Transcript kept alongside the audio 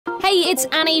Hey, it's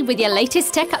Annie with your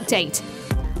latest tech update.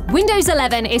 Windows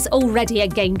 11 is already a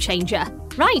game changer,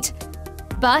 right?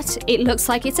 But it looks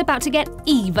like it's about to get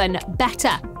even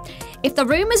better. If the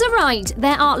rumours are right,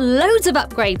 there are loads of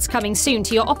upgrades coming soon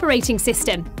to your operating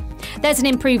system. There's an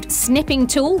improved snipping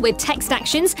tool with text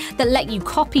actions that let you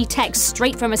copy text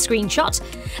straight from a screenshot.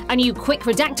 A new quick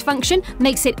redact function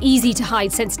makes it easy to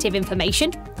hide sensitive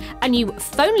information. A new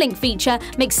phone link feature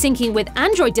makes syncing with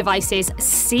Android devices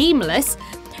seamless.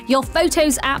 Your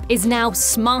Photos app is now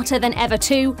smarter than ever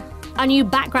too. A new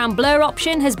background blur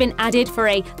option has been added for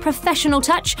a professional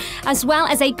touch, as well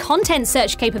as a content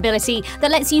search capability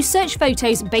that lets you search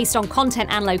photos based on content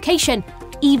and location,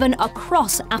 even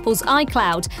across Apple's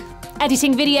iCloud.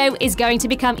 Editing video is going to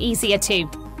become easier too.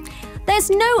 There's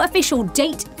no official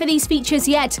date for these features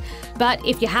yet, but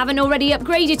if you haven't already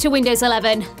upgraded to Windows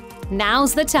 11,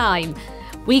 now's the time.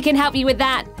 We can help you with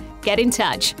that. Get in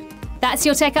touch. That's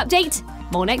your tech update.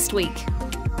 More next week.